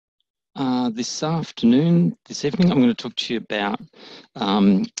This evening, I'm going to talk to you about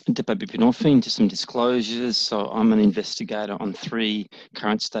Buprenorphine, just some disclosures. So I'm an investigator on 3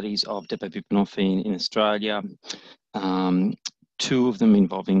 current studies of Buprenorphine in Australia. 2 of them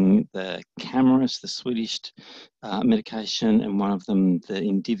involving the Camurus, the Swedish medication, and one of them the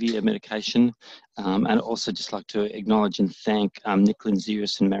Indivior medication. And I'd also just like to acknowledge and thank Nick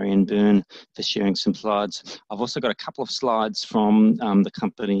Linziris and Marion Byrne for sharing some slides. I've also got a couple of slides from the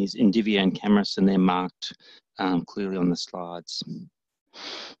companies Indivior and Camurus, and they're marked clearly on the slides.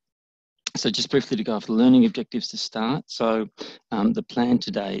 So just briefly to go over the learning objectives to start. So the plan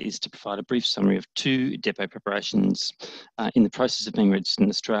today is to provide a brief summary of 2 depot preparations in the process of being registered in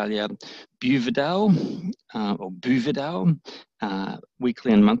Australia: Buvidal, or Buvidal,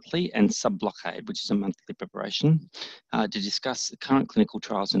 weekly and monthly, and Sublocade, which is a monthly preparation, to discuss the current clinical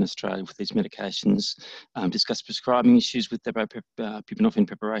trials in Australia with these medications, discuss prescribing issues with buprenorphine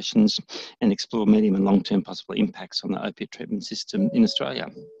preparations, and explore medium and long-term possible impacts on the opiate treatment system in Australia.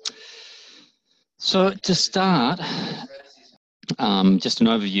 So to start, just an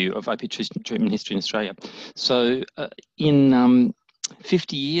overview of opiate treatment history in Australia. So in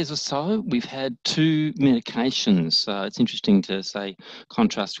 50 years or so, we've had 2 medications. It's interesting to say,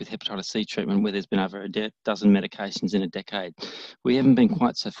 contrast with hepatitis C treatment, where there's been over a dozen medications in a decade. We haven't been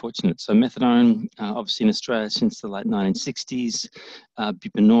quite so fortunate. So methadone, obviously in Australia since the late 1960s,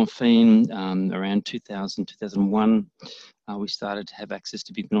 buprenorphine around 2000, 2001. We started to have access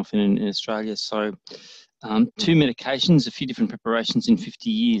to buprenorphine in Australia. So 2 medications, a few different preparations in 50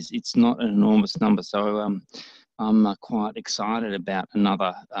 years. It's not an enormous number. So I'm quite excited about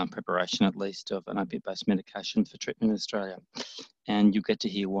another preparation, at least, of an opiate-based medication for treatment in Australia. And you'll get to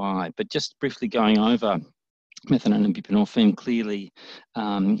hear why. But just briefly going over methadone and buprenorphine, clearly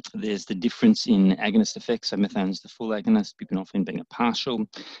there's the difference in agonist effects. So methadone is the full agonist, buprenorphine being a partial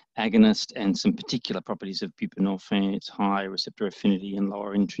agonist, and some particular properties of buprenorphine: its high receptor affinity and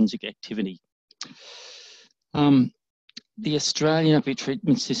lower intrinsic activity. The Australian opiate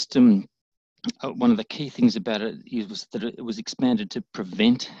treatment system, one of the key things about it was that it was expanded to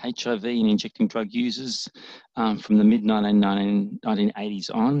prevent HIV in injecting drug users from the mid-1980s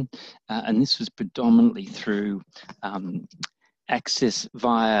on, and this was predominantly through access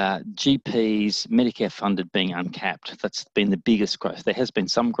via GPs, Medicare funded, being uncapped. That's been the biggest growth. There has been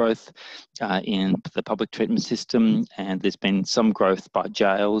some growth in the public treatment system, and there's been some growth by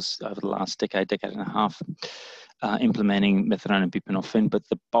jails over the last decade and a half. Implementing methadone and buprenorphine, but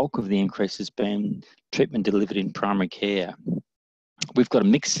the bulk of the increase has been treatment delivered in primary care. We've got a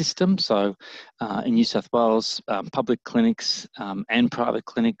mixed system, so in New South Wales, public clinics and private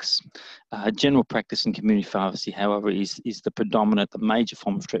clinics, general practice and community pharmacy, however, is the predominant, the major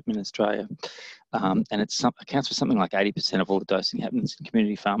form of treatment in Australia, and it accounts for something like 80% of all the dosing happens in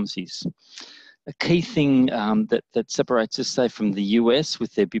community pharmacies. A key thing that separates us, say, from the US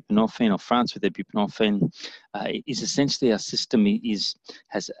with their buprenorphine or France with their buprenorphine is essentially our system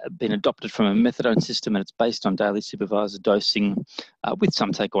has been adopted from a methadone system, and it's based on daily supervised dosing with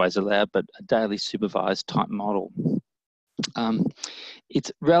some takeaways allowed, but a daily supervised type model.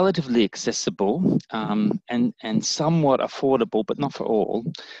 It's relatively accessible and somewhat affordable, but not for all.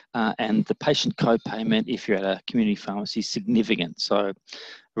 And the patient co-payment, if you're at a community pharmacy, is significant. So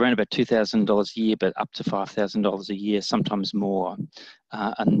around about $2,000 a year, but up to $5,000 a year, sometimes more.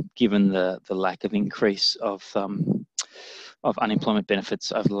 And given the lack of increase of unemployment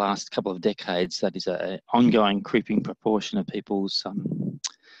benefits over the last couple of decades, that is an ongoing creeping proportion of people's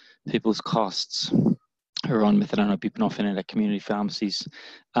costs who are on methadone or buprenorphine at our community pharmacies.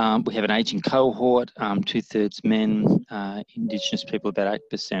 We have an ageing cohort, 2/3 men, Indigenous people about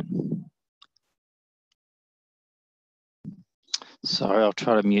 8%. Sorry, I'll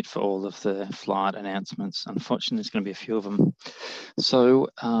try to mute for all of the flight announcements. Unfortunately, there's going to be a few of them. So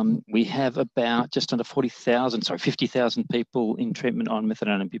we have about just under 50,000 people in treatment on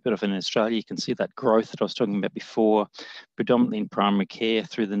methadone and buprenorphine in Australia. You can see that growth that I was talking about before, predominantly in primary care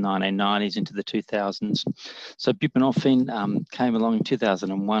through the 1990s into the 2000s. So buprenorphine came along in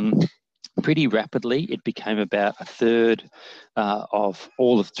 2001. Pretty rapidly, it became about 1/3 of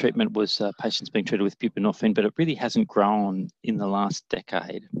all of the treatment was patients being treated with buprenorphine, but it really hasn't grown in the last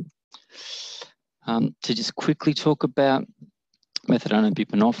decade. To just quickly talk about methadone and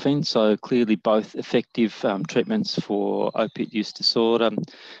buprenorphine, so clearly both effective treatments for opiate use disorder,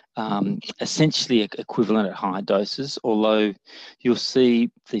 essentially equivalent at high doses, although you'll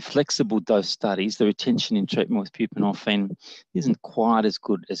see the flexible dose studies, the retention in treatment with buprenorphine isn't quite as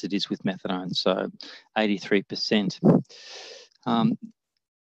good as it is with methadone, so 83%.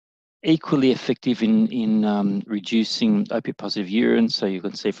 equally effective in reducing opiate-positive urine. So you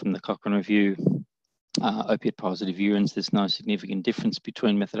can see from the Cochrane review, opiate-positive urines, there's no significant difference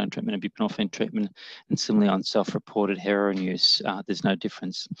between methadone treatment and buprenorphine treatment, and similarly on self-reported heroin use, there's no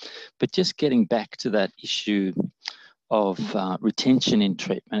difference. But just getting back to that issue of retention in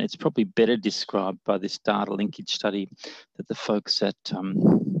treatment, it's probably better described by this data linkage study that the folks at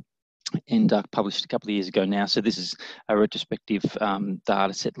NDUC published a couple of years ago now. So this is a retrospective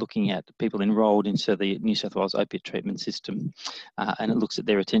data set looking at people enrolled into the New South Wales opiate treatment system, and it looks at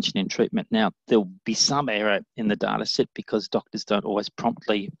their retention in treatment. Now, there'll be some error in the data set because doctors don't always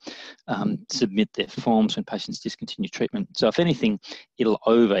promptly submit their forms when patients discontinue treatment. So if anything, it'll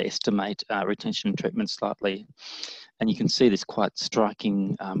overestimate retention in treatment slightly. And you can see this quite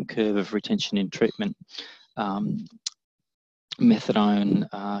striking curve of retention in treatment. Methadone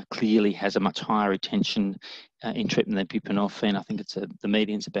clearly has a much higher retention in treatment than buprenorphine. I think it's the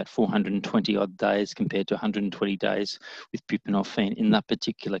median's about 420 odd days compared to 120 days with buprenorphine in that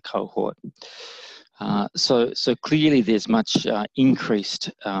particular cohort. So clearly there's much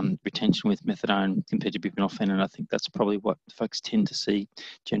increased retention with methadone compared to buprenorphine, and I think that's probably what folks tend to see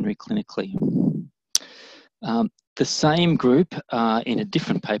generally clinically. The same group in a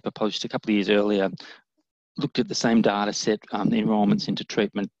different paper published a couple of years earlier looked at the same data set, enrolments into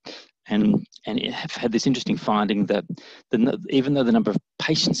treatment, and it have had this interesting finding that even though the number of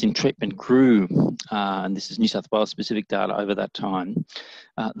patients in treatment grew, and this is New South Wales specific data over that time,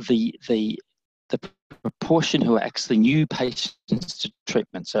 the proportion who are actually new patients to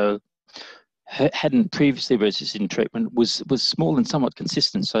treatment, so hadn't previously registered in treatment, was small and somewhat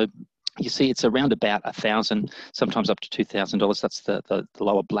consistent. So you see it's around about $1,000, sometimes up to $2,000. That's the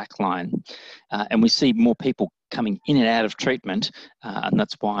lower black line. And we see more people coming in and out of treatment, and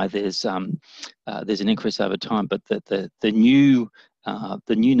that's why there's an increase over time. But the new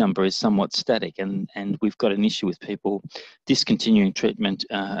number is somewhat static, and we've got an issue with people discontinuing treatment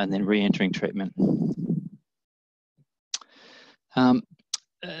and then re-entering treatment.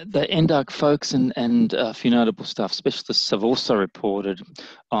 The NDUC folks and a few notable staff specialists have also reported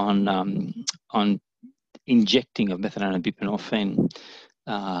on injecting of methadone and buprenorphine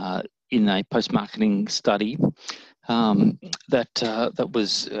in a post-marketing study that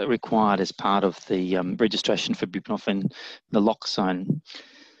was required as part of the registration for buprenorphine naloxone.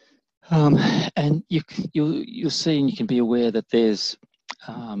 And you'll see, and you can be aware that there's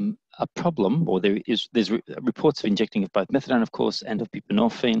a problem, or there's reports of injecting of both methadone, of course, and of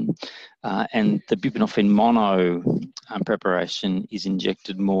buprenorphine, and the buprenorphine mono preparation is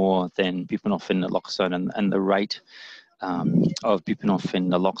injected more than buprenorphine naloxone, and the rate of buprenorphine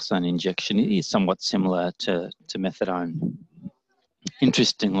naloxone injection is somewhat similar to methadone.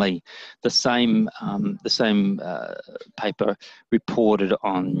 Interestingly, the same paper reported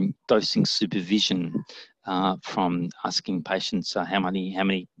on dosing supervision from asking patients how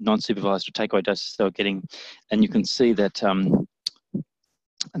many non-supervised or takeaway doses they were getting, and you can see that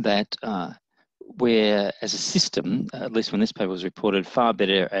we're, as a system, at least when this paper was reported, far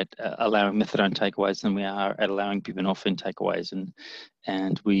better at allowing methadone takeaways than we are at allowing buprenorphine takeaways,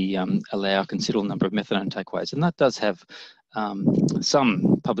 and we allow a considerable number of methadone takeaways, and that does have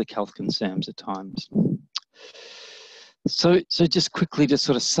some public health concerns at times. So just quickly to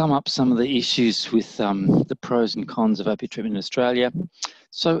sort of sum up some of the issues with the pros and cons of opiate treatment in Australia.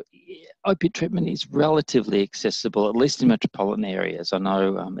 So opiate treatment is relatively accessible, at least in metropolitan areas. I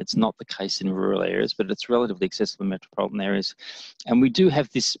know it's not the case in rural areas, but it's relatively accessible in metropolitan areas. And we do have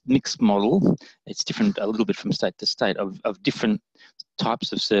this mixed model. It's different a little bit from state to state of different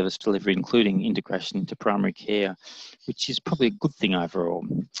types of service delivery, including integration into primary care, which is probably a good thing overall.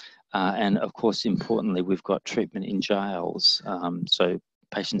 And of course, importantly, we've got treatment in jails, so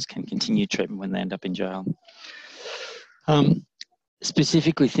patients can continue treatment when they end up in jail.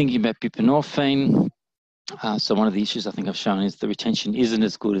 Specifically thinking about buprenorphine, so one of the issues I think I've shown is the retention isn't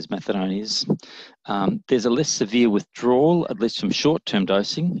as good as methadone is. There's a less severe withdrawal, at least from short-term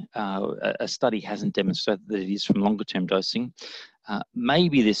dosing. A study hasn't demonstrated that it is from longer-term dosing.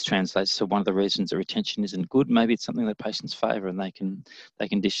 Maybe this translates to one of the reasons that retention isn't good. Maybe it's something that patients favour, and they can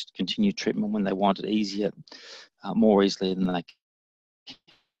discontinue treatment when they want it easier, more easily than they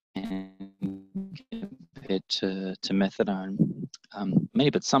can compared to methadone. Many,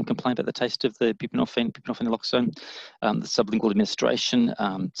 but some complain about the taste of the buprenorphine naloxone, the sublingual administration.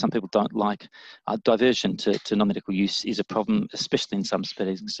 Some people don't like diversion to non-medical use is a problem, especially in some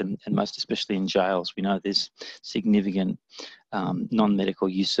settings, and most especially in jails. We know there's significant non-medical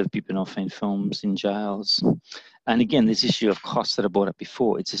use of buprenorphine films in jails. And again, this issue of costs that I brought up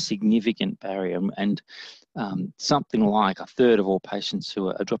before, it's a significant barrier. And something like a third of all patients who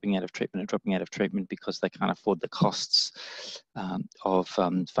are dropping out of treatment because they can't afford the costs of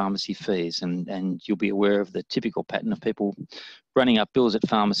pharmacy fees. And you'll be aware of the typical pattern of people running up bills at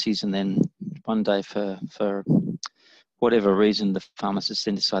pharmacies, and then one day for whatever reason, the pharmacist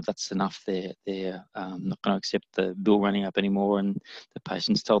then decide that's enough. They're not going to accept the bill running up anymore, and the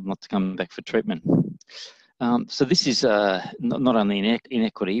patient's told not to come back for treatment. So this is not only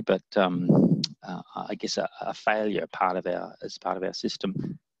inequity, but I guess a failure as part of our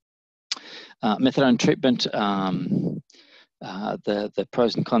system. Methadone treatment. The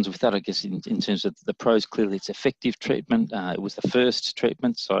pros and cons with that, I guess, in terms of the pros, clearly it's effective treatment. It was the first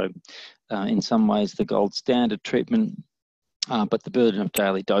treatment, so in some ways the gold standard treatment. But the burden of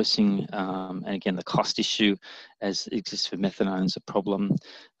daily dosing, and again the cost issue as exists for methadone is a problem.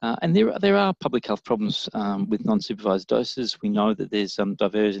 And there are public health problems with non-supervised doses. We know that there's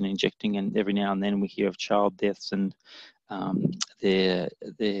diversion injecting, and every now and then we hear of child deaths, and they're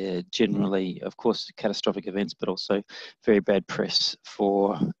generally, of course, catastrophic events, but also very bad press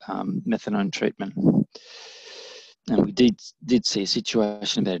for methadone treatment. And we did see a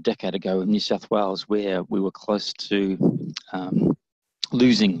situation about a decade ago in New South Wales where we were close to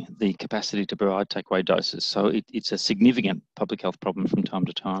losing the capacity to provide takeaway doses. So it's a significant public health problem from time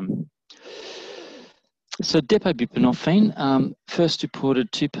to time. So buprenorphine, first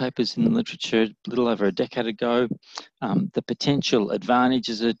reported 2 papers in the literature a little over a decade ago. The potential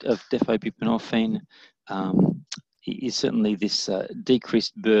advantages of buprenorphine is certainly this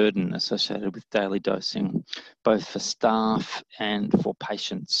decreased burden associated with daily dosing, both for staff and for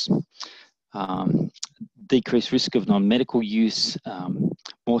patients. Decreased risk of non-medical use,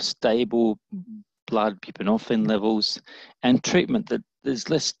 more stable blood buprenorphine levels, and treatment that there's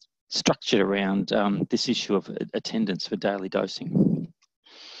less structured around this issue of attendance for daily dosing.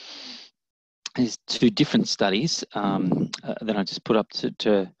 There's 2 different studies that I just put up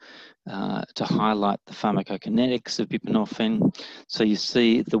to highlight the pharmacokinetics of buprenorphine. So you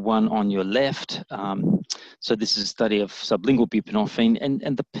see the one on your left. So this is a study of sublingual buprenorphine,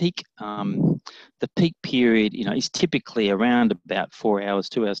 and the peak period, is typically around about 4 hours,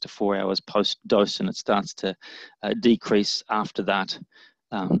 2 hours to 4 hours post dose, and it starts to decrease after that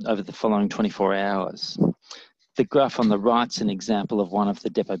over the following 24 hours. The graph on the right is an example of one of the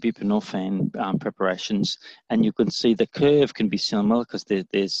buprenorphine preparations, and you can see the curve can be similar because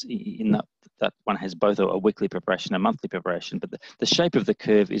there's in that one has both a weekly preparation and a monthly preparation, but the shape of the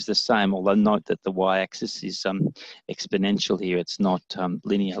curve is the same, although note that the y-axis is exponential here. It's not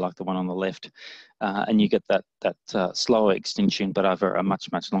linear like the one on the left, and you get that slower extinction, but over a much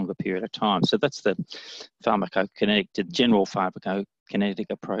longer period of time. So that's the pharmacokinetic, the general pharmacokinetic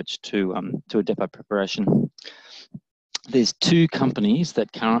approach to a depot preparation. There's 2 companies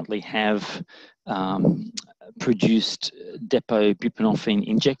that currently have produced depot buprenorphine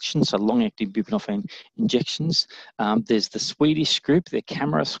injections, so long-acting buprenorphine injections. There's the Swedish group, the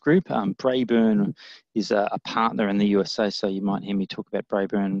Camurus group. Braeburn is a partner in the USA, so you might hear me talk about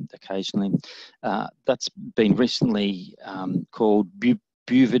Braeburn occasionally. That's been recently called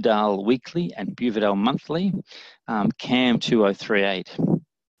Buvidal Weekly and Buvidal Monthly. CAM 2038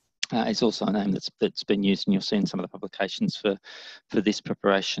 is also a name that's been used, and you'll see in some of the publications for this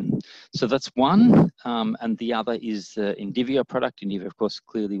preparation. So that's one, and the other is the Indivior product. Indivior, of course,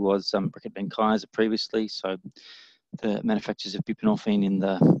 clearly was Reckitt Benckiser previously, so the manufacturers of buprenorphine in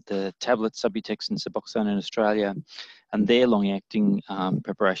the tablet, Subutex and Suboxone in Australia, and their long-acting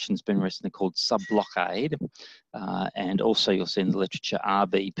preparation's been recently called Sublocade, and also you'll see in the literature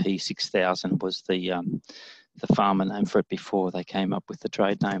RBP 6000 was the pharma name for it before they came up with the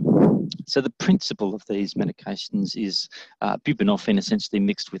trade name. So the principle of these medications is buprenorphine essentially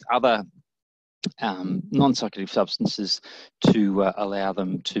mixed with other non-psychoactive substances to allow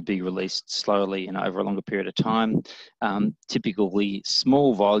them to be released slowly and over a longer period of time. Typically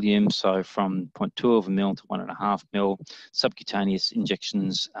small volume, so from 0.2 of a mil to 1.5 mil, subcutaneous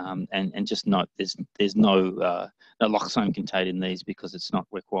injections, and just note there's no naloxone contained in these because it's not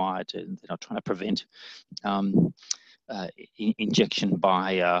required. They're not trying to prevent injection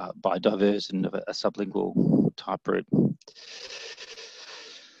by diversion of a sublingual type route.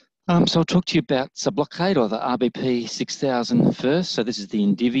 So I'll talk to you about Sublocade, or the RBP 6000 first. So this is the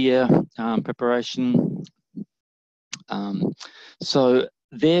Indivior preparation. So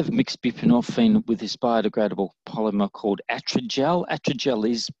they've mixed buprenorphine with this biodegradable polymer called Atrigel. Atrigel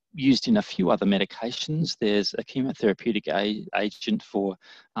is used in a few other medications. There's a chemotherapeutic agent for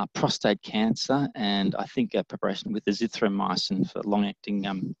prostate cancer, and I think a preparation with azithromycin for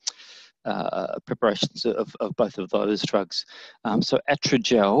long-acting preparations of both of those drugs. So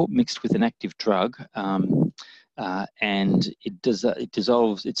atrogel mixed with an active drug, and it's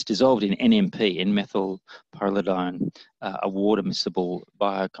dissolved in NMP, N-methylpyrrolidine, a water-miscible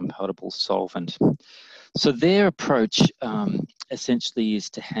biocompatible solvent. So their approach essentially is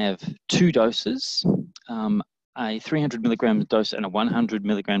to have two doses, a 300 milligram dose and a 100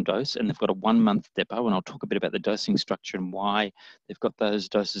 milligram dose, and they've got a 1 month depot, and I'll talk a bit about the dosing structure and why they've got those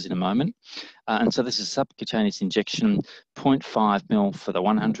doses in a moment. And so this is subcutaneous injection, 0.5 ml for the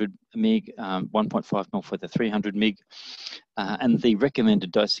 100 mg, 1.5 ml for the 300 mg, and the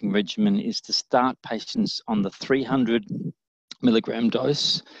recommended dosing regimen is to start patients on the 300 milligram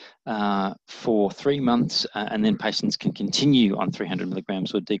dose for 3 months, and then patients can continue on 300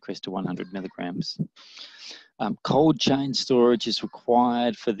 milligrams or decrease to 100 milligrams. Cold chain storage is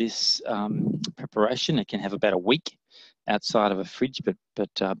required for this preparation. It can have about a week outside of a fridge, but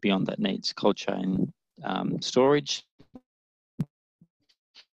beyond that needs cold chain storage.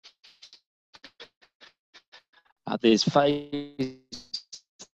 There's phase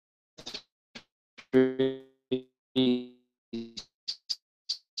 3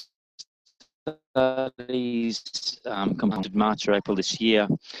 studies completed March or April this year,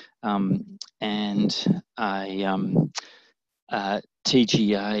 and a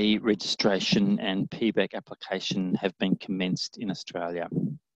TGA registration and PBAC application have been commenced in Australia.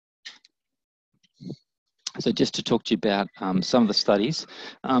 So just to talk to you about some of the studies.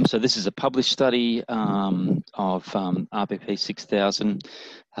 So this is a published study of RBP 6000,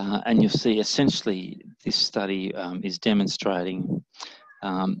 and you'll see essentially this study is demonstrating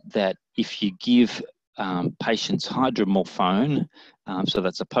that if you give patients hydromorphone, so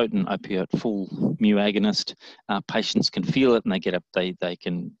that's a potent opiate full mu agonist, patients can feel it and they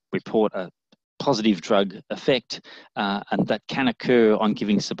can report a positive drug effect, and that can occur on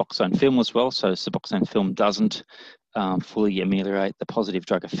giving Suboxone film as well. So Suboxone film doesn't fully ameliorate the positive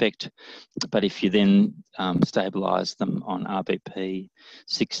drug effect, but if you then stabilise them on RBP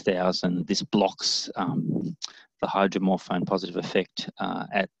 6000, this blocks the hydromorphone positive effect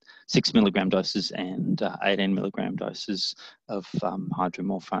at 6 milligram doses and 18 milligram doses of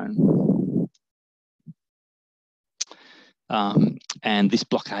hydromorphone. And this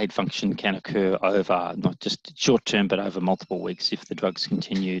blockade function can occur over not just short term, but over multiple weeks if the drug's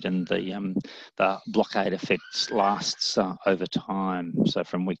continued, and the blockade effects lasts over time, so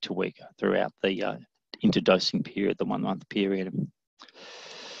from week to week throughout the interdosing period, the 1 month period.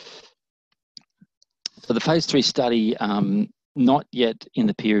 So the phase 3 study, not yet in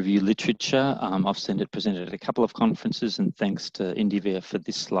the peer review literature. I've seen it presented at a couple of conferences, and thanks to Indivior for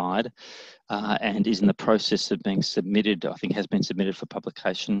this slide, and is in the process of being submitted, I think has been submitted for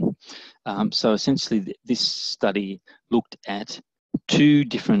publication. So essentially this study looked at 2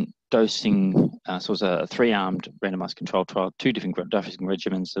 different dosing, so it was a 3-armed randomized controlled trial, 2 different dosing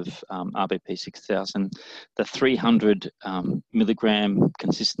regimens of RBP 6000, the 300 milligram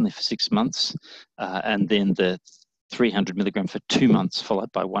consistently for 6 months, and then the 300 milligram for 2 months, followed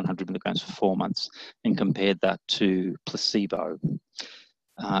by 100 milligrams for 4 months, and compared that to placebo.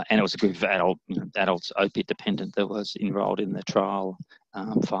 And it was a group of adults opiate dependent that was enrolled in the trial,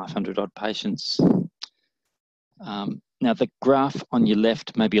 500 odd patients. Now the graph on your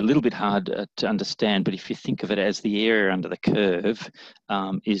left may be a little bit hard to understand, but if you think of it as the area under the curve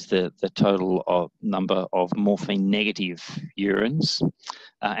is the total of number of morphine negative urines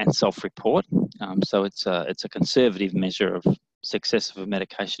and self-report. So it's a conservative measure of success of a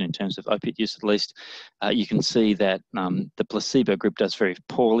medication in terms of opiate use at least. You can see that the placebo group does very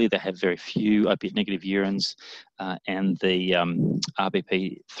poorly. They have very few opiate negative urines, and the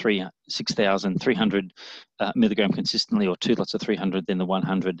RBP 6000, 300 milligram consistently, or 2 lots of 300, then the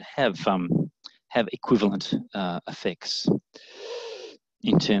 100 have equivalent effects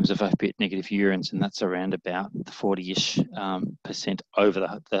in terms of opiate negative urines, and that's around about the 40-ish %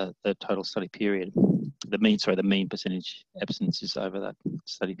 over the total study period. The mean percentage absence is over that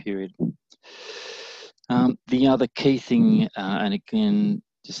study period. The other key thing, and again,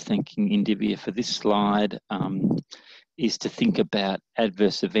 just thanking Indivior for this slide, is to think about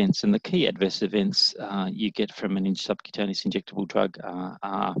adverse events. And the key adverse events you get from an subcutaneous injectable drug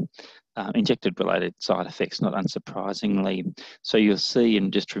are injected-related side effects, not unsurprisingly. So you'll see,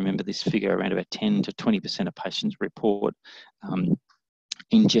 and just remember this figure, around about 10 to 20% of patients report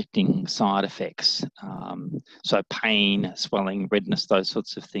injecting side effects. So pain, swelling, redness, those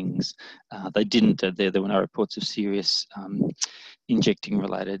sorts of things. They didn't, there were no reports of serious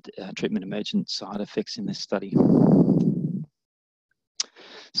injecting-related treatment emergent side effects in this study.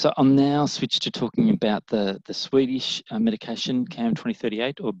 So I'll now switch to talking about the Swedish medication, CAM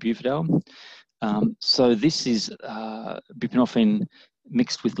 2038 or Buvidal. So this is buprenorphine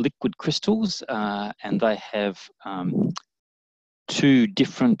mixed with liquid crystals, and they have two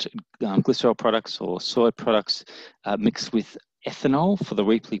different glycerol products or soy products mixed with ethanol for the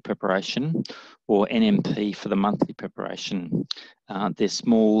weekly preparation or NMP for the monthly preparation. They're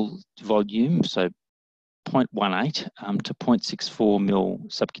small volume, so 0.18 to 0.64 mil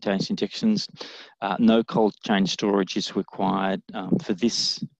subcutaneous injections. No cold chain storage is required for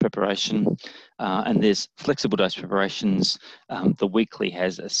this preparation, and there's flexible dose preparations. The weekly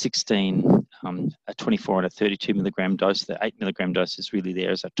has a 16, a 24 and a 32 milligram dose. The 8 milligram dose is really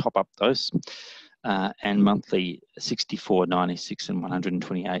there as a top-up dose, and monthly 64, 96 and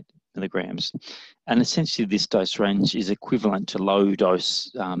 128 milligrams. And essentially this dose range is equivalent to low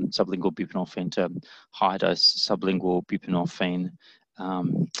dose sublingual buprenorphine to high dose sublingual buprenorphine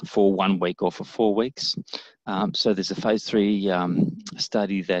for 1 week or for 4 weeks. So there's a phase 3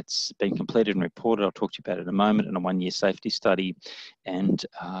 study that's been completed and reported. I'll talk to you about it in a moment, and a 1-year safety study. And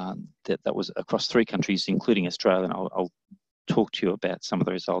that was across 3 countries, including Australia. And I'll talk to you about some of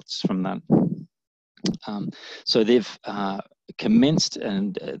the results from that. So they've commenced,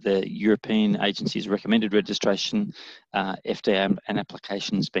 and the European agency's recommended registration, FDA and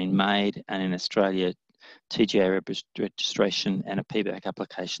applications been made, and in Australia, TGA registration and a PBAC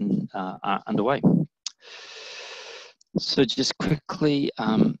application are underway. So just quickly,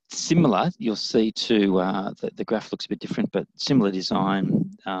 similar, you'll see to, the graph looks a bit different, but similar design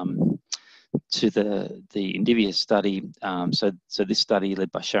to the Indivior study. So this study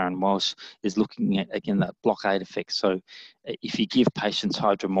led by Sharon Walsh is looking at, again, that blockade effect. So if you give patients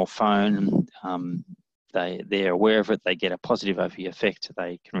hydromorphone, they're aware of it, they get a positive OV effect,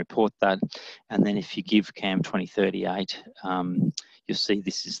 they can report that. And then if you give CAM 2038, you'll see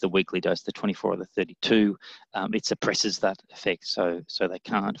this is the weekly dose, the 24 or the 32, it suppresses that effect. So they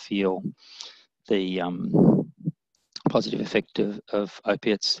can't feel the positive effect of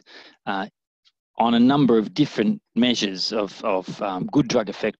opiates on a number of different measures of good drug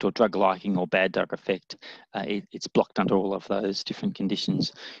effect or drug liking or bad drug effect. It's blocked under all of those different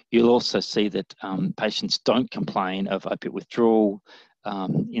conditions. You'll also see that patients don't complain of opiate withdrawal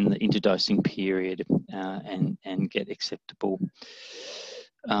in the interdosing period and get acceptable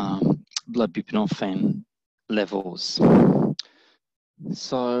blood buprenorphine levels.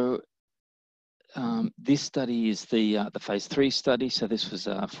 So this study is the phase 3 study. So this was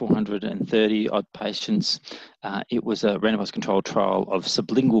 430 odd patients. It was a randomized controlled trial of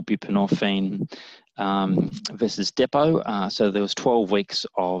sublingual buprenorphine versus depot. So there was 12 weeks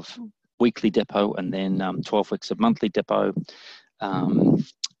of weekly depot and then 12 weeks of monthly depot. And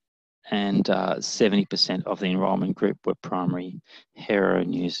 70% of the enrollment group were primary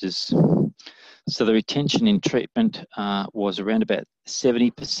heroin users. So the retention in treatment was around about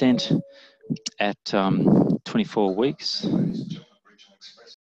 70% at 24 weeks.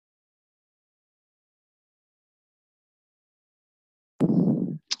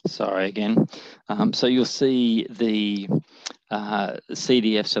 Sorry again. So you'll see the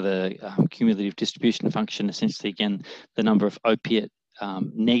CDF, so the cumulative distribution function, essentially again, the number of opiate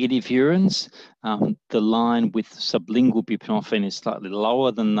negative urines. The line with sublingual buprenorphine is slightly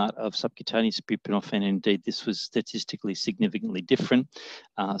lower than that of subcutaneous buprenorphine. Indeed, this was statistically significantly different.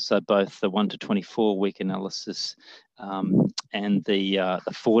 So both the 1 to 24 week analysis and the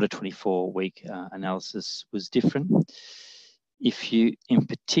 4 to 24 week analysis was different. If you, in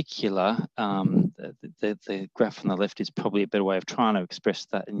particular, the graph on the left is probably a better way of trying to express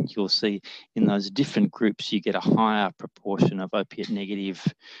that, and you'll see in those different groups you get a higher proportion of opiate negative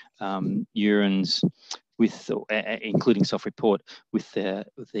urines, with including self-report, with the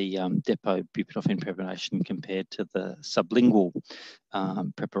depot buprenorphine preparation compared to the sublingual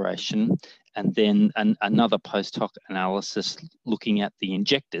preparation. And then another post hoc analysis looking at the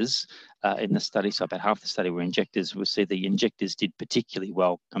injectors in the study. So about half the study were injectors. We'll see the injectors did particularly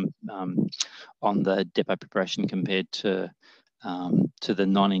well on the depot preparation compared to the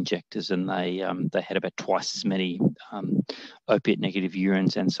non-injectors, and they had about twice as many opiate negative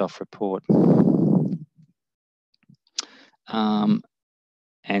urines and self-report.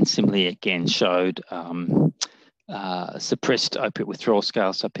 And similarly, again, showed suppressed opiate withdrawal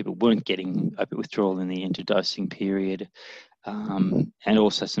scale, so people weren't getting opiate withdrawal in the interdosing period, and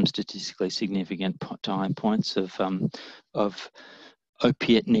also some statistically significant time points of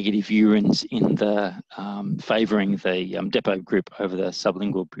opiate negative urines in the favouring the depot group over the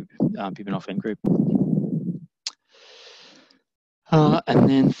sublingual buprenorphine group. And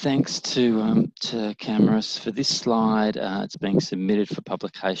then thanks to Cameras for this slide. It's being submitted for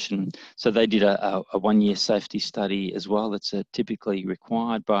publication. So they did a 1-year safety study as well. That's typically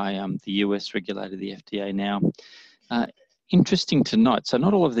required by the US regulator, the FDA now. Interesting to note, so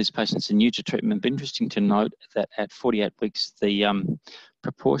not all of these patients are new to treatment, but interesting to note that at 48 weeks, the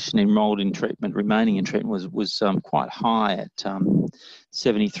proportion enrolled in treatment, remaining in treatment, was quite high at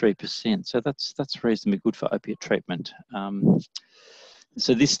 73%. So that's reasonably good for opiate treatment.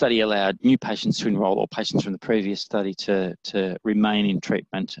 So this study allowed new patients to enroll, or patients from the previous study to remain in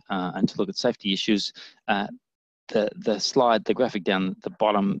treatment and to look at safety issues. The slide, the graphic down the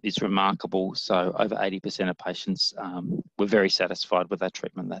bottom is remarkable. So over 80% of patients were very satisfied with that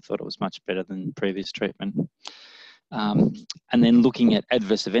treatment. They thought it was much better than previous treatment. And then looking at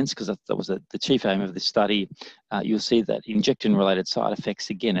adverse events, because that was the chief aim of this study, you'll see that injection-related side effects,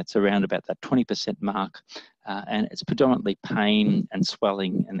 again, it's around about that 20% mark, and it's predominantly pain and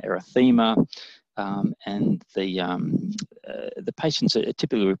swelling and erythema. And the patients are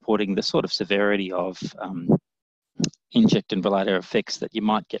typically reporting the sort of severity of injection-related effects that you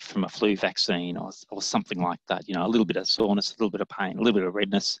might get from a flu vaccine or something like that. You know, a little bit of soreness, a little bit of pain, a little bit of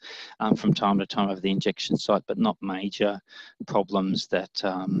redness from time to time over the injection site, but not major problems that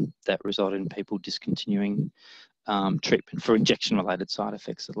that result in people discontinuing treatment for injection-related side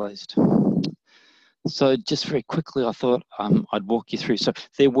effects, at least. So just very quickly, I thought I'd walk you through. So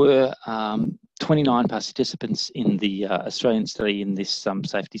there were 29 participants in the Australian study, in this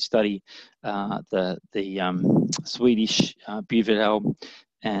safety study, the Swedish Buvidal,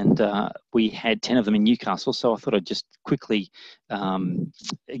 and we had 10 of them in Newcastle. So I thought I'd just quickly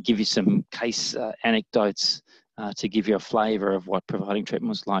give you some case anecdotes to give you a flavour of what providing treatment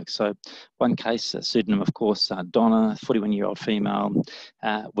was like. So one case, a pseudonym, of course, Donna, 41-year-old female,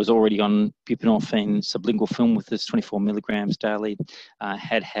 was already on buprenorphine sublingual film with us, 24 milligrams daily,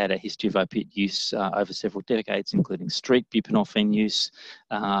 had a history of opiate use over several decades, including street buprenorphine use,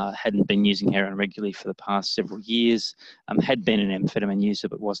 hadn't been using heroin regularly for the past several years, had been an amphetamine user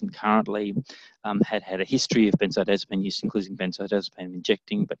but wasn't currently, had a history of benzodiazepine use, including benzodiazepine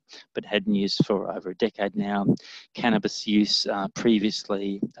injecting, but hadn't used for over a decade now, cannabis use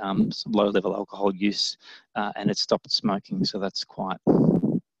previously, some low-level alcohol use, and had stopped smoking. So that's quite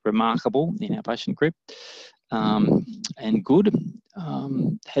remarkable in our patient group, and good.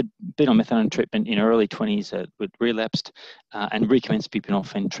 Had been on methadone treatment in her early 20s, with relapsed, and recommenced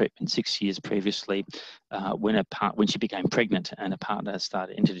buprenorphine treatment 6 years previously, when she became pregnant, and a partner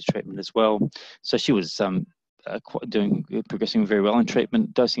started into the treatment as well. So she was progressing very well in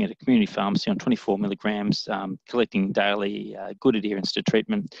treatment, dosing at a community pharmacy on 24 milligrams, collecting daily, good adherence to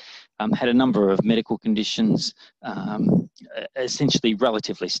treatment, had a number of medical conditions, essentially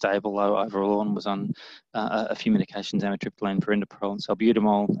relatively stable though overall, and was on a few medications, amitriptyline, perindoprol, and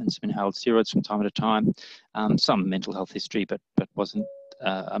salbutamol, and some inhaled steroids from time to time, some mental health history, but wasn't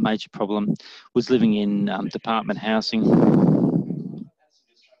a major problem, was living in department housing.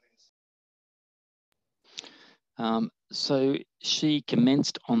 So she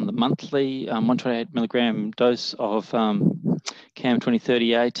commenced on the monthly 128 milligram dose of CAM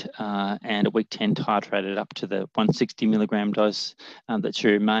 2038, and at week 10 titrated up to the 160 milligram dose that she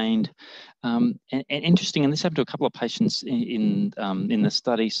remained. And interesting, and this happened to a couple of patients in the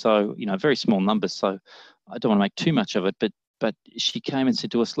study, so, you know, very small numbers, so I don't want to make too much of it, but she came and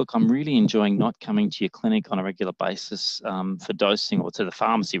said to us, look, I'm really enjoying not coming to your clinic on a regular basis for dosing, or to the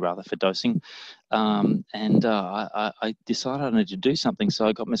pharmacy rather for dosing. And I decided I needed to do something, so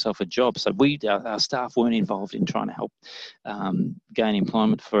I got myself a job. So our staff weren't involved in trying to help gain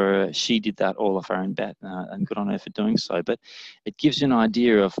employment for her. She did that all off her own bat, and good on her for doing so. But it gives you an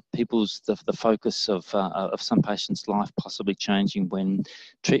idea of the focus of some patients' life possibly changing when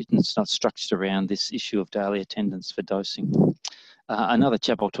treatment's not structured around this issue of daily attendance for dosing. Another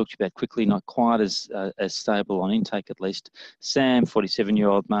chap I'll talk to you about quickly, not quite as stable on intake at least, Sam,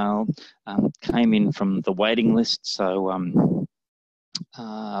 47-year-old male, came in from the waiting list, so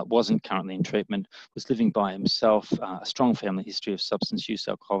wasn't currently in treatment, was living by himself, a strong family history of substance use,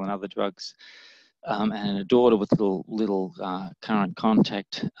 alcohol and other drugs, and a daughter with little current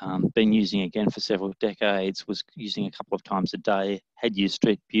contact, been using again for several decades, was using a couple of times a day, had used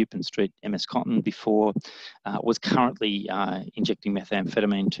street bup and street MS cotton before, was currently injecting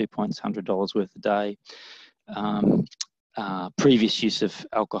methamphetamine, 2 points, $100 worth a day, previous use of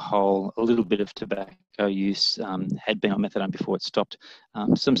alcohol, a little bit of tobacco use, had been on methadone before it stopped,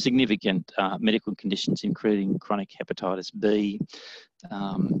 some significant medical conditions including chronic hepatitis B,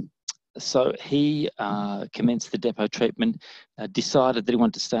 So he commenced the depot treatment, decided that he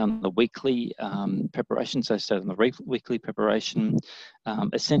wanted to stay on the weekly preparation, so stayed on the weekly preparation.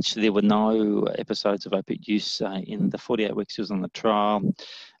 Essentially, there were no episodes of opiate use in the 48 weeks he was on the trial.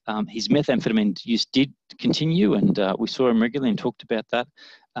 His methamphetamine use did continue, and we saw him regularly and talked about that.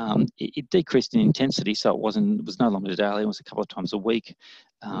 It decreased in intensity, so it was no longer daily. It was a couple of times a week.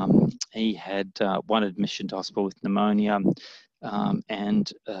 He had one admission to hospital with pneumonia,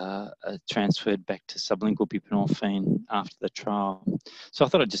 and transferred back to sublingual buprenorphine after the trial. So I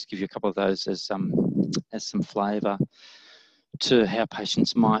thought I'd just give you a couple of those as some flavour to how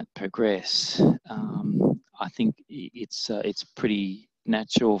patients might progress. I think it's pretty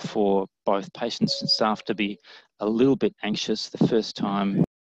natural for both patients and staff to be a little bit anxious the first time.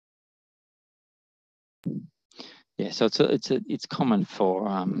 Yeah, so it's common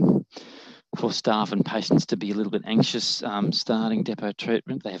for staff and patients to be a little bit anxious starting depot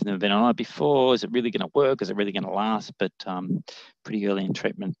treatment. They have never been on it before. Is it really going to work? Is it really going to last? But pretty early in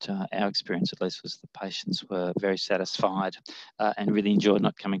treatment, our experience at least was the patients were very satisfied and really enjoyed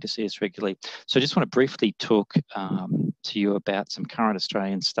not coming to see us regularly. So I just want to briefly talk to you about some current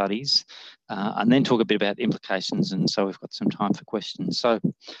Australian studies and then talk a bit about implications. And so we've got some time for questions. So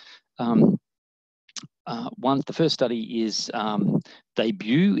the first study is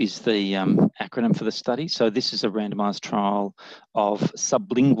DEBUT is the acronym for the study. So this is a randomised trial of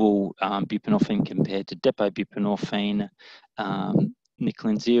sublingual buprenorphine compared to depot buprenorphine. Nick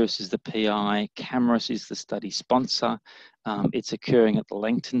Linzeris is the PI. Cameras is the study sponsor. It's occurring at the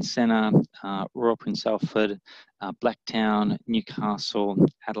Langton Centre, Royal Prince Alfred, Blacktown, Newcastle,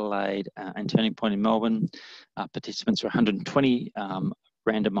 Adelaide, and Turning Point in Melbourne. Participants are 120.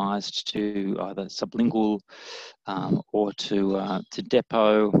 Randomised to either sublingual or to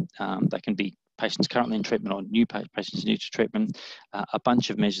depot. They can be patients currently in treatment or new patients new to treatment. A bunch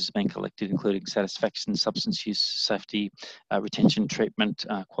of measures are being collected, including satisfaction, substance use, safety, retention treatment,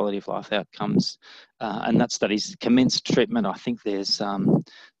 quality of life outcomes. And that study's commenced treatment. I think there's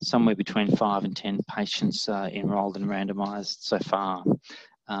somewhere between 5 and 10 patients enrolled and randomised so far.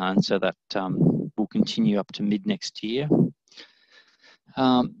 And so that will continue up to mid next year.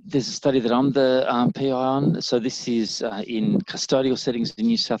 There's a study that I'm the PI on. So this is in custodial settings in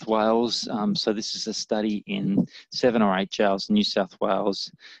New South Wales. So this is a study in 7 or 8 jails in New South Wales.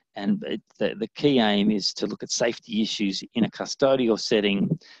 And the key aim is to look at safety issues in a custodial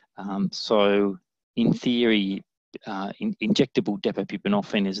setting. So in theory, injectable depot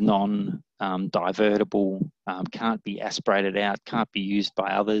buprenorphine is non-divertible, can't be aspirated out, can't be used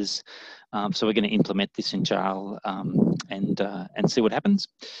by others. So we're going to implement this in jail and see what happens.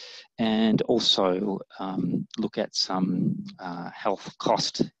 And also look at some health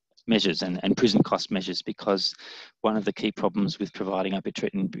cost measures and prison cost measures, because one of the key problems with providing opiate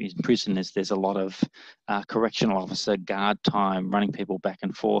treatment in prison is there's a lot of correctional officer guard time, running people back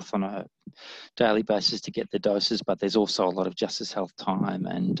and forth on a daily basis to get the doses, but there's also a lot of justice health time,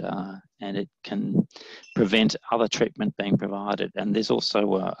 and it can prevent other treatment being provided. And there's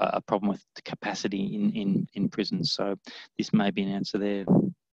also a problem with the capacity in prisons, so this may be an answer there.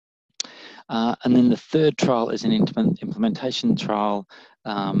 And then the third trial is an implementation trial.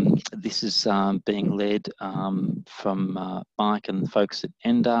 This is being led from Mike and the folks at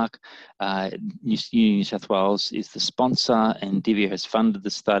NDARC. New South Wales is the sponsor, and Divya has funded the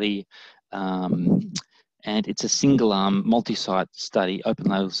study. And it's a single-arm, multi-site study,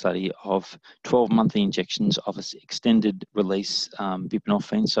 open-label study of 12 monthly injections of extended release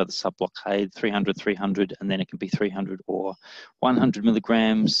buprenorphine, so the Sublocade, 300, and then it can be 300 or 100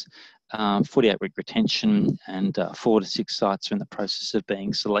 milligrams. 48-week retention, and 4 to 6 sites are in the process of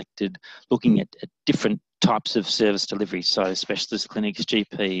being selected, looking at different types of service delivery, so specialist clinics,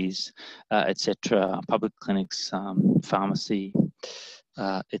 GPs, etc., public clinics, pharmacy,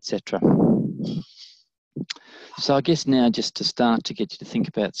 etc. So I guess now, just to start to get you to think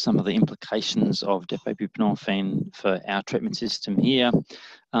about some of the implications of depot buprenorphine for our treatment system here.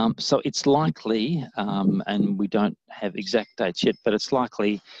 So it's likely, and we don't have exact dates yet, but it's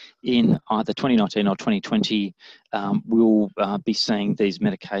likely in either 2019 or 2020, we'll be seeing these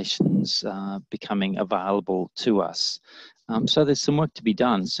medications becoming available to us. So there's some work to be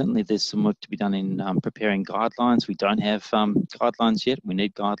done. Certainly there's some work to be done in preparing guidelines. We don't have guidelines yet. We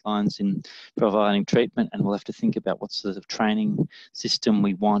need guidelines in providing treatment, and we'll have to think about what sort of training system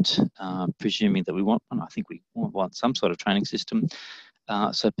we want, presuming that we want one. I think we want some sort of training system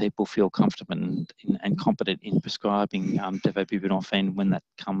so people feel comfortable and competent in prescribing depot buprenorphine when that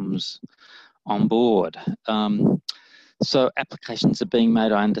comes on board. So applications are being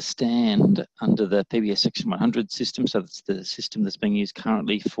made, I understand, under the PBS Section 100 system. So that's the system that's being used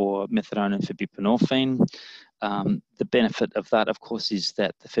currently for methadone and for buprenorphine. The benefit of that, of course, is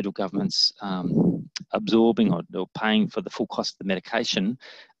that the federal government's absorbing or paying for the full cost of the medication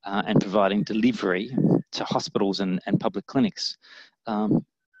and providing delivery to hospitals and public clinics.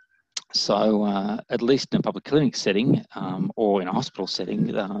 So at least in a public clinic setting or in a hospital setting,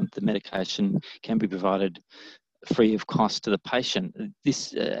 the medication can be provided free of cost to the patient.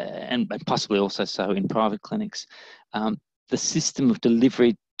 This and possibly also so in private clinics. The system of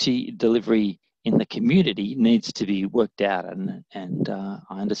delivery in the community needs to be worked out, and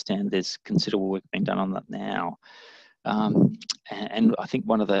I understand there's considerable work being done on that now. And I think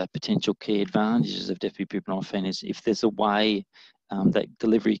one of the potential key advantages of buprenorphine is if there's a way that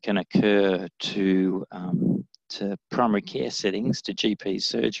delivery can occur to primary care settings, to GP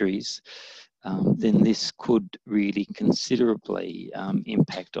surgeries, then this could really considerably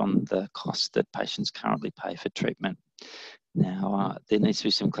impact on the cost that patients currently pay for treatment. Now, there needs to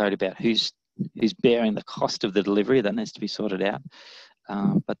be some clarity about who's bearing the cost of the delivery. That needs to be sorted out.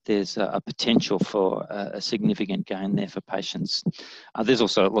 But there's a potential for a significant gain there for patients. There's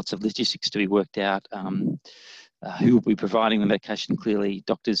also lots of logistics to be worked out. Who will be providing the medication? Clearly,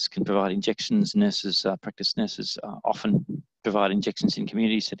 doctors can provide injections, nurses, practice nurses often provide injections in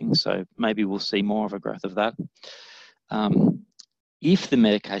community settings, so maybe we'll see more of a growth of that. If the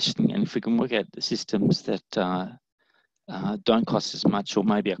medication, and if we can work out the systems that don't cost as much, or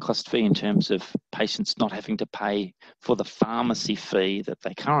maybe a cost fee in terms of patients not having to pay for the pharmacy fee that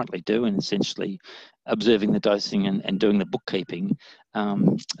they currently do, and essentially observing the dosing and doing the bookkeeping,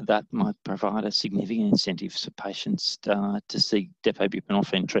 that might provide a significant incentive for patients to seek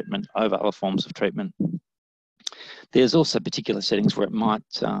buprenorphine treatment over other forms of treatment. There's also particular settings where it might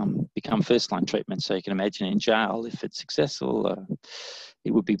become first-line treatment. So you can imagine in jail, if it's successful,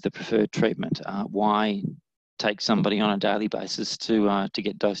 it would be the preferred treatment. Why take somebody on a daily basis to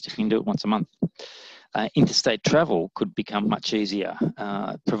get dosed if you can do it once a month? Interstate travel could become much easier.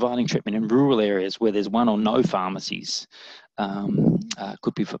 Providing treatment in rural areas where there's one or no pharmacies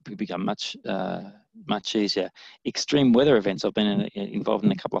could become much easier. Extreme weather events, I've been involved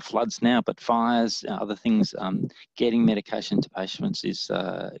in a couple of floods now, but fires, other things, getting medication to patients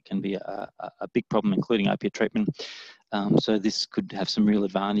can be a big problem, including opiate treatment. So this could have some real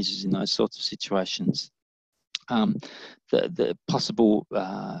advantages in those sorts of situations. The possible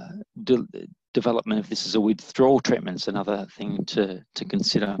development of this as a withdrawal treatment is another thing to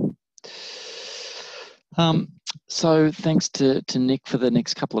consider. So thanks to Nick for the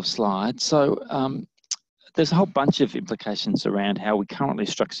next couple of slides. So there's a whole bunch of implications around how we currently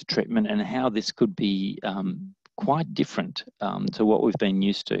structure treatment and how this could be quite different to what we've been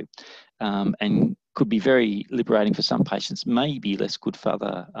used to, and could be very liberating for some patients, maybe less good for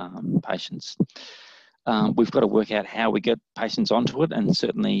other patients. We've got to work out how we get patients onto it, and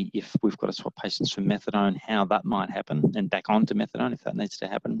certainly if we've got to swap patients from methadone, how that might happen, and back onto methadone if that needs to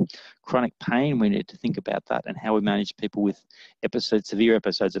happen. Chronic pain, we need to think about that, and how we manage people with severe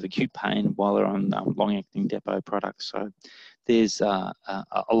episodes of acute pain while they're on long-acting depot products. So there's a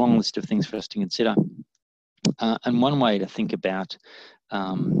long list of things for us to consider. And one way to think about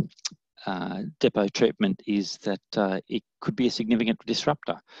depot treatment is that it could be a significant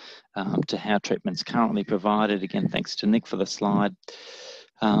disruptor to how treatment's currently provided. Again, thanks to Nick for the slide.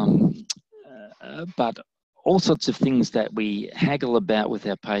 But all sorts of things that we haggle about with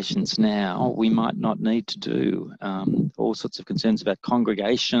our patients now, we might not need to do. All sorts of concerns about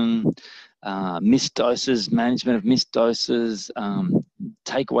congregation, missed doses, management of missed doses,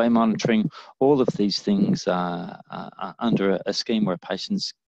 takeaway monitoring, all of these things are under a scheme where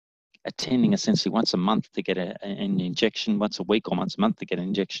patients attending essentially once a month to get an injection, once a week or once a month to get an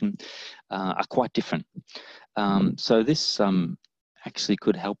injection, are quite different. So this actually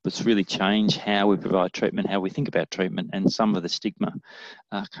could help us really change how we provide treatment, how we think about treatment, and some of the stigma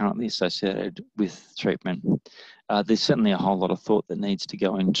currently associated with treatment. There's certainly a whole lot of thought that needs to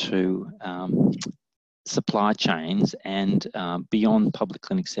go into supply chains and beyond public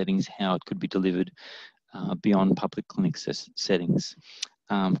clinic settings, how it could be delivered beyond public clinic settings.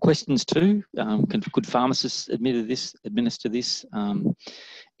 Questions too, could pharmacists administer this?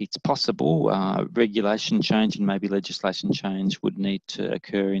 It's possible. Regulation change and maybe legislation change would need to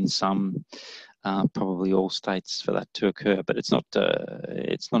occur in some, probably all states for that to occur, but it's not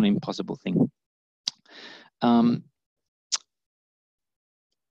an impossible thing.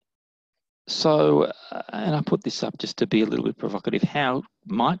 So, and I put this up just to be a little bit provocative, how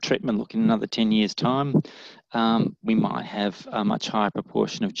might treatment look in another 10 years' time? We might have a much higher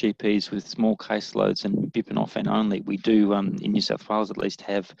proportion of GPs with small caseloads and buprenorphine only. We do, in New South Wales at least,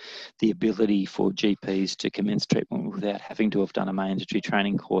 have the ability for GPs to commence treatment without having to have done a mandatory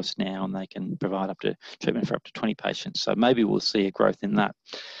training course now, and they can provide up to treatment for up to 20 patients. So maybe we'll see a growth in that.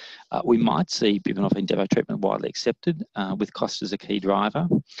 We might see buprenorphine depo treatment widely accepted, with cost as a key driver.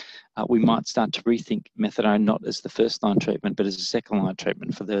 We might start to rethink methadone not as the first-line treatment, but as a second-line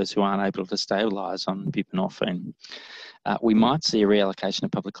treatment for those who aren't able to stabilise on buprenorphine. We might see a reallocation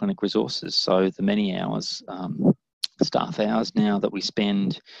of public clinic resources, so the many hours, staff hours now that we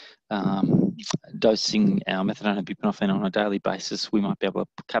spend dosing our methadone and buprenorphine on a daily basis, we might be able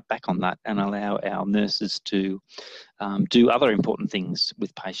to cut back on that and allow our nurses to do other important things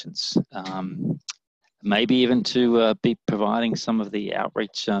with patients. Maybe even to be providing some of the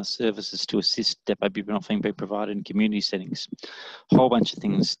outreach services to assist depot buprenorphine being provided in community settings. A whole bunch of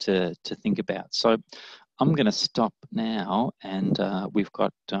things to think about. So I'm going to stop now, and we've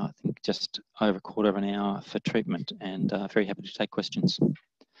got, I think, just over a quarter of an hour for treatment, and very happy to take questions.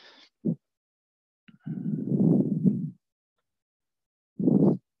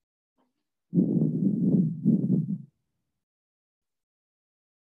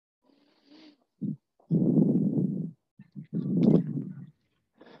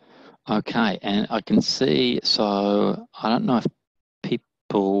 Okay, and I can see, so I don't know if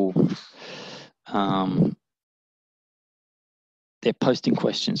people, they're posting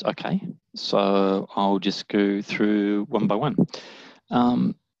questions. Okay, so I'll just go through one by one.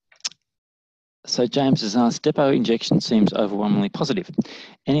 So James has asked, depot injection seems overwhelmingly positive.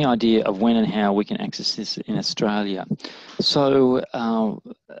 Any idea of when and how we can access this in Australia? So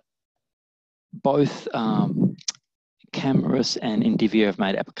both Cameras and Indivior have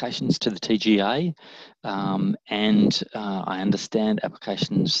made applications to the TGA, and I understand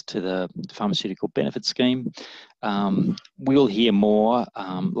applications to the Pharmaceutical Benefit Scheme. We'll hear more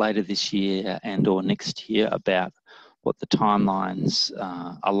later this year and or next year about what the timelines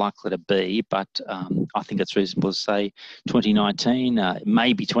are likely to be, but I think it's reasonable to say 2019,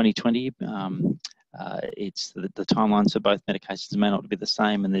 maybe 2020. It's the timelines for both medications may not be the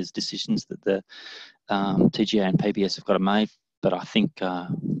same, and there's decisions that the TGA and PBS have got to make. But I think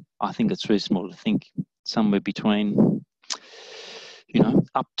it's reasonable to think somewhere between,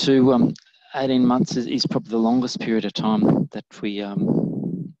 up to 18 months is probably the longest period of time that we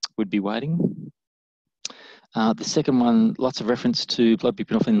would be waiting. The second one, lots of reference to blood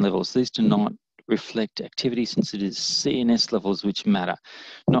buprenorphine levels. These do not reflect activity since it is CNS levels which matter,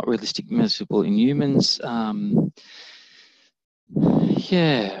 not realistic measurable in humans.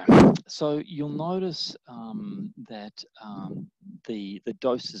 Yeah, so you'll notice that the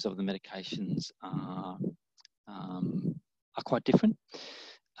doses of the medications are quite different.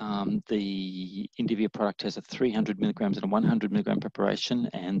 The Indivior product has a 300 milligrams and a 100 milligram preparation,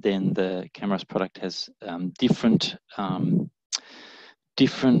 and then the Cameras product has different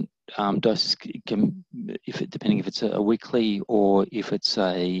doses, depending if it's a weekly or if it's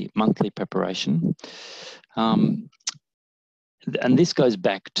a monthly preparation. And this goes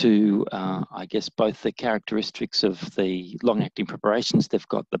back to, I guess, both the characteristics of the long-acting preparations. They've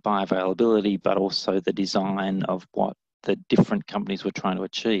got the bioavailability, but also the design of what the different companies were trying to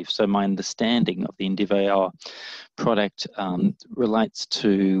achieve. So my understanding of the Indivior product relates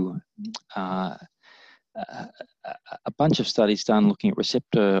to a bunch of studies done looking at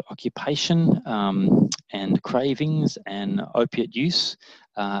receptor occupation and cravings and opiate use,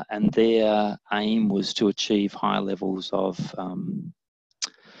 and their aim was to achieve higher levels of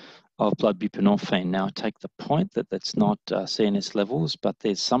blood buprenorphine. Now, I take the point that that's not CNS levels, but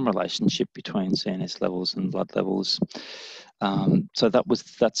there's some relationship between CNS levels and blood levels. So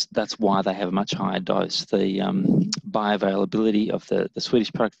that's why they have a much higher dose. The bioavailability of the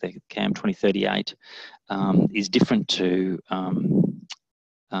Swedish product, the CAM 2038, is different to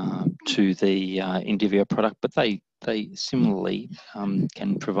the Indivior product, but they similarly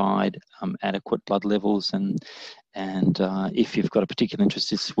can provide adequate blood levels, and if you've got a particular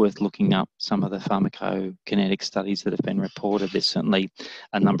interest, it's worth looking up some of the pharmacokinetic studies that have been reported. There's certainly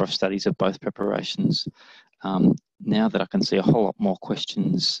a number of studies of both preparations. Now that I can see a whole lot more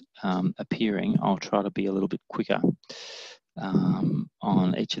questions appearing, I'll try to be a little bit quicker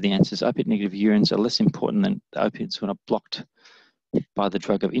on each of the answers. Opiate negative urines are less important than opiates when are blocked by the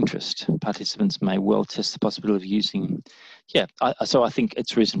drug of interest. Participants may well test the possibility of using. Yeah, so I think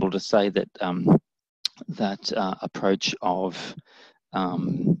it's reasonable to say that that approach of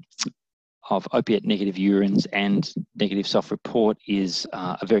of opiate negative urines and negative self-report is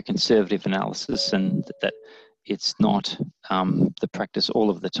a very conservative analysis, and that it's not the practice all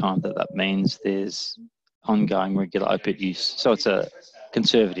of the time. That means there's ongoing regular opiate use. So it's a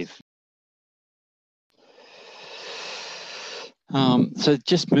conservative. So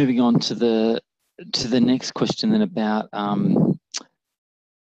just moving on to the next question then about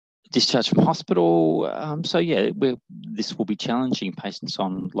discharge from hospital. So yeah, this will be challenging. Patients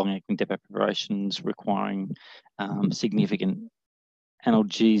on long-acting depot preparations requiring significant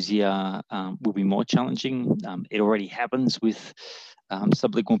analgesia will be more challenging. It already happens with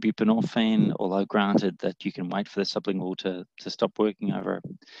sublingual buprenorphine, although granted that you can wait for the sublingual to stop working over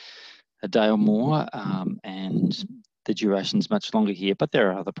a day or more, and the duration is much longer here. But there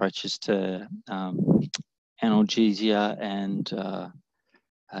are other approaches to analgesia, and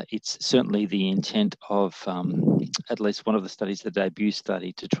it's certainly the intent of at least one of the studies, the debut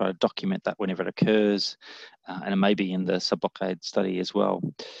study, to try to document that whenever it occurs, and it may be in the Sublocade study as well.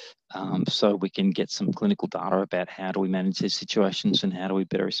 So we can get some clinical data about how do we manage these situations and how do we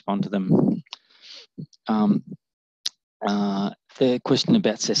better respond to them. The question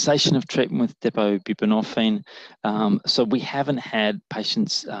about cessation of treatment with depot buprenorphine. So we haven't had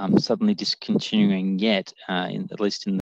patients suddenly discontinuing yet, at least in